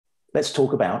Let's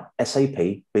talk about SAP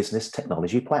Business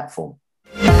Technology Platform.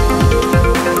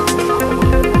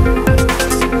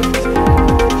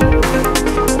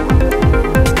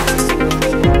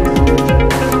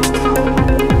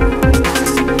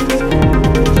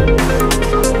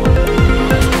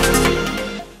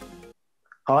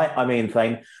 Hi, I'm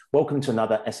Thain. Welcome to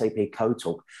another SAP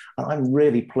CodeTalk. And I'm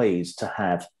really pleased to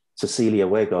have Cecilia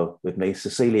Huergo with me.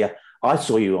 Cecilia, I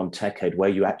saw you on TechEd where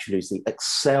you actually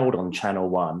excelled on Channel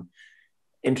 1.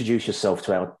 Introduce yourself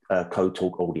to our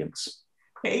CodeTalk audience.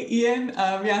 Hey, Ian.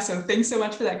 So thanks so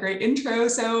much for that great intro.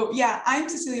 So I'm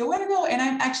Cecilia Huergo, and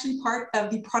I'm actually part of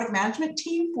the product management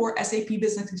team for SAP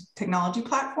Business Technology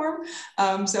Platform.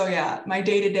 My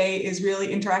day-to-day is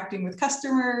really interacting with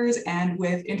customers and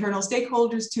with internal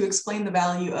stakeholders to explain the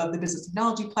value of the Business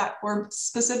Technology Platform,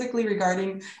 specifically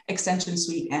regarding Extension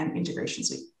Suite and Integration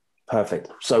Suite. Perfect.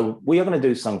 So we are going to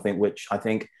do something which I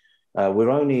think we're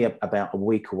only about a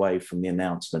week away from the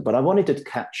announcement, but I wanted to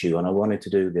catch you and I wanted to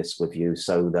do this with you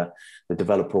so that the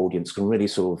developer audience can really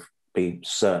sort of be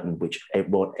certain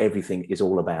what everything is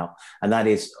all about. And that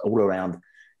is all around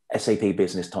SAP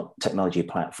Business Technology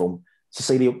Platform.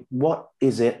 Cecilia, what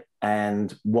is it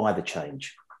and why the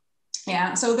change?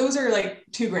 Yeah, so those are like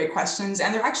two great questions.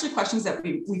 And they're actually questions that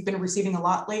we've been receiving a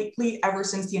lot lately, ever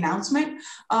since the announcement.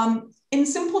 In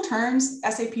simple terms,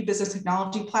 SAP Business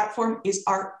Technology Platform is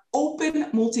our open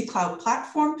multi-cloud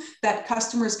platform that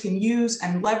customers can use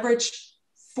and leverage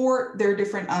for their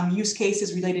different use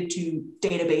cases related to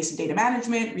database and data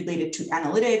management, related to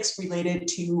analytics, related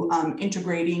to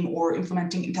integrating or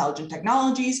implementing intelligent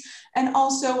technologies, and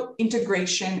also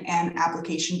integration and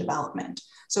application development.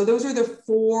 So those are the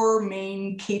four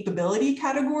main capability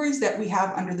categories that we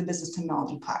have under the Business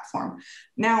Technology Platform.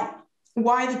 Now,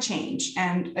 why the change?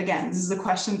 And again, this is a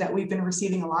question that we've been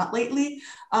receiving a lot lately.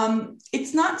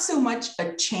 It's not so much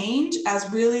a change as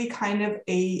really kind of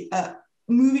a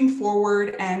moving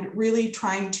forward and really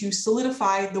trying to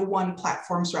solidify the one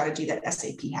platform strategy that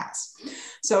SAP has.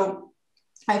 So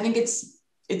I think it's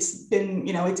been,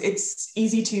 it's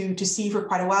easy to see for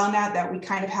quite a while now that we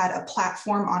kind of had a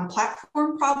platform on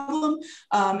platform problem.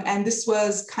 And this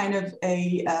was kind of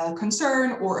a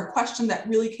concern or a question that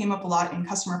really came up a lot in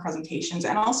customer presentations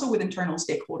and also with internal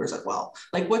stakeholders as well.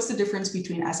 Like, what's the difference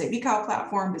between SAP Cloud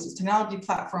Platform, Business Technology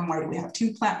Platform? Why do we have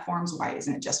two platforms? Why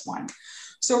isn't it just one?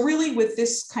 So really with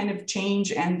this kind of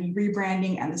change and the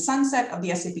rebranding and the sunset of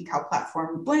the SAP Cloud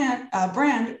Platform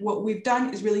brand, what we've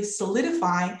done is really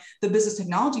solidify the Business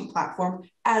Technology Platform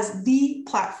as the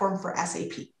platform for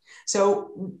SAP.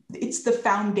 So it's the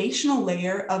foundational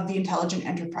layer of the intelligent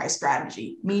enterprise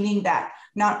strategy, meaning that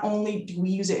not only do we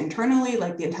use it internally,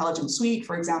 like the Intelligent Suite,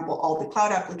 for example, all the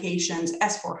cloud applications,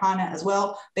 S/4HANA as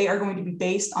well, they are going to be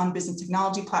based on Business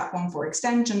Technology Platform for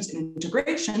extensions and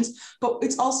integrations, but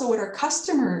it's also what our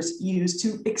customers use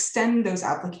to extend those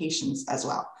applications as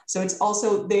well. So it's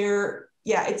also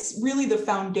it's really the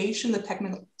foundation,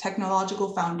 the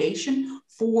technological foundation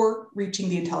for reaching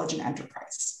the intelligent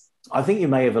enterprise. I think you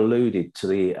may have alluded to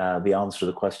the answer to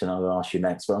the question I'm going to ask you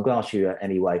next, but I'm going to ask you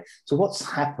anyway. So what's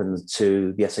happened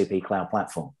to the SAP Cloud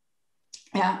Platform?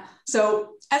 Yeah,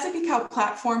 so SAP Cloud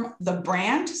Platform, the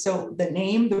brand, so the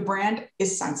name, the brand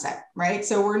is sunset, right?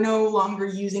 So we're no longer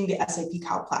using the SAP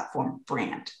Cloud Platform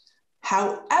brand.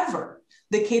 However,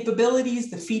 the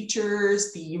capabilities, the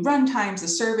features, the runtimes, the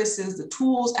services, the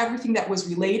tools, everything that was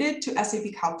related to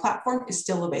SAP Cloud Platform is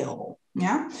still available,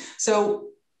 yeah? So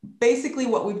basically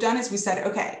what we've done is we said,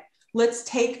 okay, let's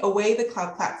take away the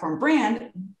Cloud Platform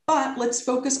brand, but let's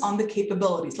focus on the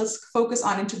capabilities. Let's focus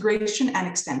on integration and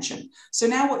extension. So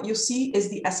now what you'll see is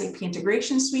the SAP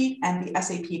Integration Suite and the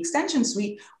SAP Extension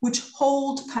Suite, which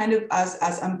hold kind of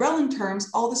as umbrella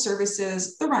terms, all the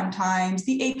services, the runtimes,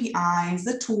 the APIs,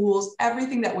 the tools,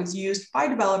 everything that was used by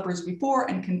developers before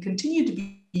and can continue to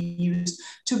be used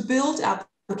to build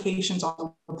applications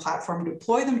on the platform,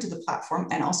 deploy them to the platform,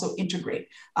 and also integrate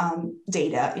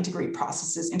data, integrate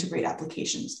processes, integrate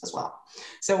applications as well.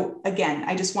 So again,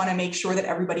 I just want to make sure that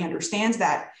everybody understands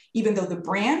that even though the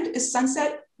brand is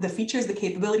sunset, the features, the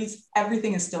capabilities,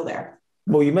 everything is still there.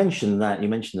 Well, you mentioned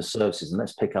the services, and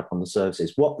let's pick up on the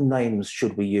services. What names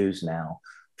should we use now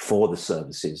for the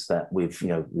services that we've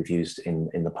used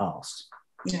in the past?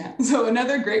 Yeah, so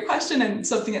another great question and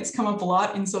something that's come up a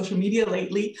lot in social media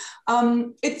lately.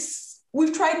 It's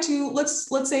we've tried to,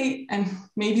 let's say, and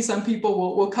maybe some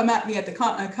people will come at me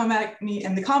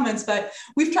in the comments, but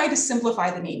we've tried to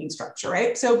simplify the naming structure,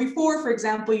 right? So before, for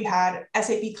example, you had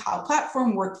SAP Cloud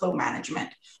Platform Workflow Management.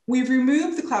 We've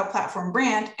removed the Cloud Platform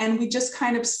brand, and we just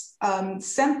kind of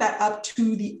sent that up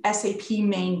to the SAP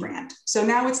main brand. So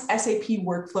now it's SAP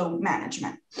Workflow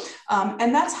Management.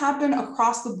 And that's happened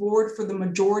across the board for the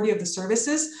majority of the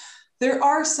services. There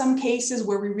are some cases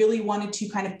where we really wanted to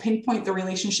kind of pinpoint the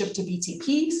relationship to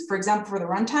BTPs, for example, for the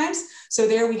runtimes. So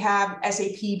there we have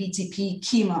SAP BTP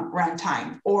Kima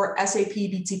runtime or SAP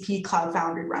BTP Cloud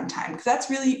Foundry runtime, because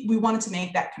that's really, we wanted to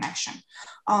make that connection.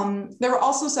 There were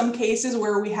also some cases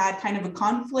where we had kind of a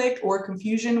conflict or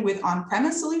confusion with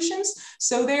on-premise solutions.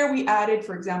 So there we added,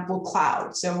 for example,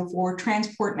 cloud. So for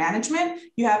transport management,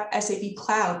 you have SAP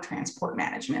Cloud Transport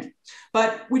Management.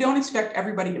 But we don't expect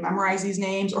everybody to memorize these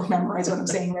names or memorize what I'm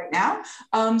saying right now.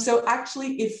 So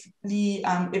actually,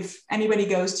 if anybody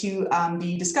goes to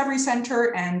the Discovery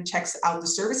Center and checks out the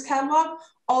service catalog,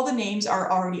 all the names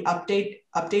are already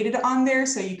updated on there.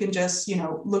 So you can just,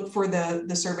 look for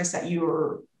the service that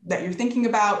you're thinking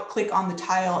about, click on the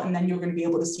tile, and then you're going to be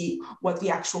able to see what the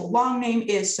actual long name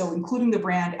is. So including the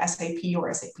brand SAP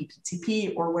or SAP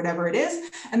BTP or whatever it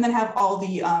is, and then have all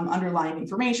the underlying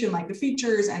information like the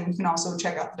features, and you can also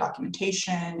check out the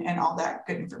documentation and all that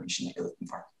good information that you're looking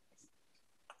for.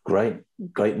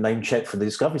 Great name check for the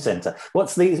Discovery Center.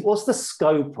 What's the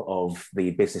scope of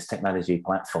the Business Technology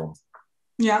Platform?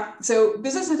 Yeah, so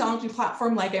Business Technology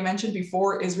Platform, like I mentioned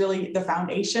before, is really the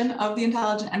foundation of the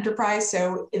intelligent enterprise.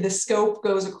 So the scope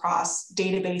goes across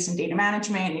database and data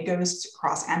management. It goes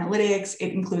across analytics.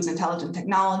 It includes intelligent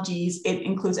technologies. It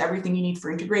includes everything you need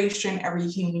for integration,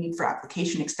 everything you need for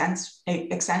application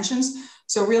extensions.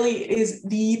 So really it is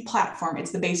the platform.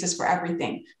 It's the basis for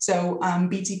everything. So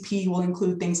BTP will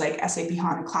include things like SAP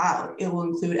HANA Cloud. It will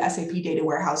include SAP Data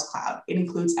Warehouse Cloud. It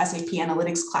includes SAP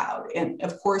Analytics Cloud. And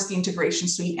of course, the integration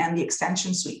suite and the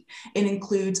extension suite. It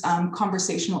includes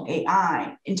conversational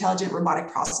AI, intelligent robotic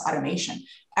process automation.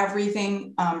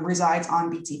 Everything resides on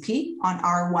BTP, on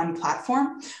our one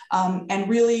platform. And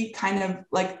really kind of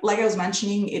like I was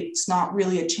mentioning, it's not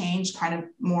really a change, kind of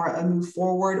more a move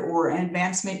forward or an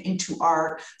advancement into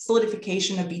our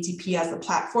solidification of BTP as the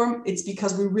platform. It's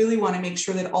because we really want to make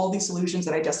sure that all these solutions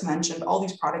that I just mentioned, all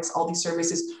these products, all these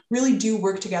services really do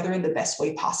work together in the best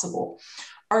way possible.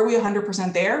 Are we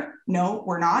 100% there? No,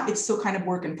 we're not. It's still kind of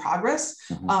work in progress,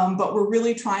 but we're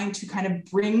really trying to kind of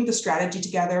bring the strategy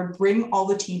together, bring all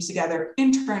the teams together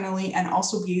internally, and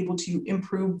also be able to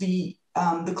improve the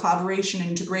collaboration and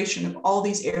integration of all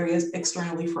these areas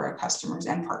externally for our customers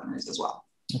and partners as well.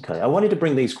 Okay, I wanted to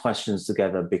bring these questions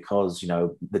together because,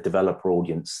 the developer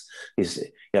audience is,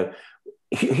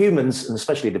 humans, and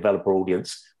especially the developer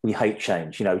audience, we hate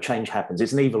change. Change happens.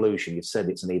 It's an evolution. You've said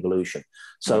it's an evolution.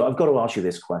 So I've got to ask you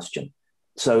this question.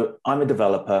 So I'm a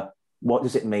developer. What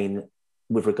does it mean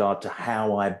with regard to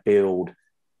how I build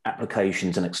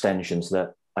applications and extensions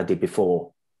that I did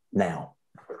before now?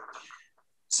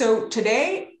 So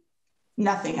today,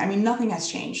 nothing. I mean, nothing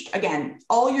has changed. Again,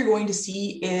 all you're going to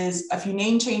see is a few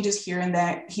name changes here and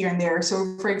there.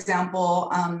 So for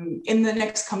example, in the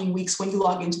next coming weeks, when you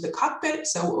log into the cockpit,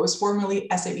 so it was formerly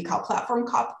SAP Cloud Platform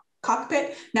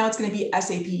cockpit, now it's going to be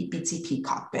SAP BTP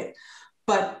cockpit.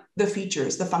 But the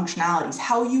features, the functionalities,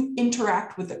 how you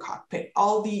interact with the cockpit,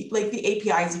 all the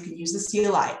APIs you can use, the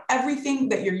CLI, everything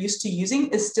that you're used to using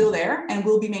is still there and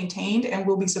will be maintained and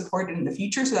will be supported in the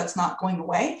future. So that's not going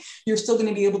away. You're still going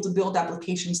to be able to build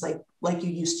applications like you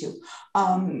used to.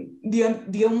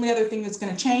 The only other thing that's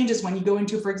going to change is when you go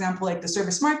into, for example, like the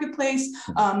service marketplace,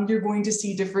 you're going to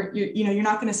see different, you're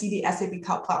not going to see the SAP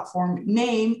Cloud Platform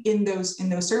name in those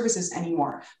services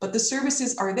anymore, but the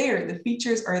services are there, the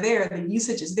features are there, the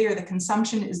usage is there, the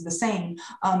consumption is the same.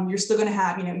 You're still going to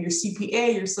have, your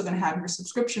CPA, you're still going to have your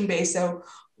subscription base. So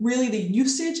really the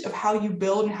usage of how you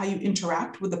build and how you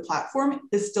interact with the platform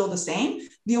is still the same.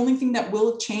 The only thing that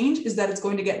will change is that it's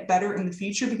going to get better in the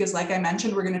future because like I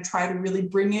mentioned, we're going to try to really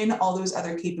bring in all those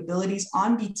other capabilities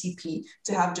on BTP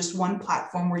to have just one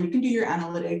platform where you can do your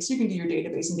analytics, you can do your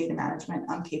database and data management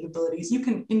capabilities, you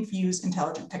can infuse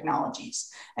intelligent technologies.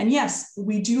 And yes,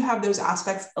 we do have those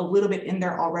aspects a little bit in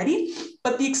there already,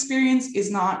 but the experience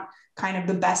is not kind of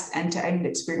the best end-to-end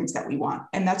experience that we want.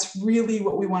 And that's really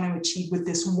what we want to achieve with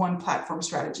this one platform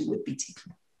strategy with BTP.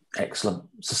 Excellent.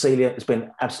 Cecilia, it's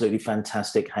been absolutely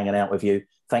fantastic hanging out with you.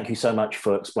 Thank you so much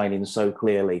for explaining so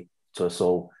clearly to us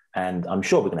all. And I'm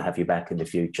sure we're going to have you back in the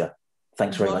future.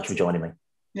 Thanks very much for joining me.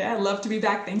 Yeah, I'd love to be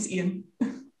back. Thanks, Ian.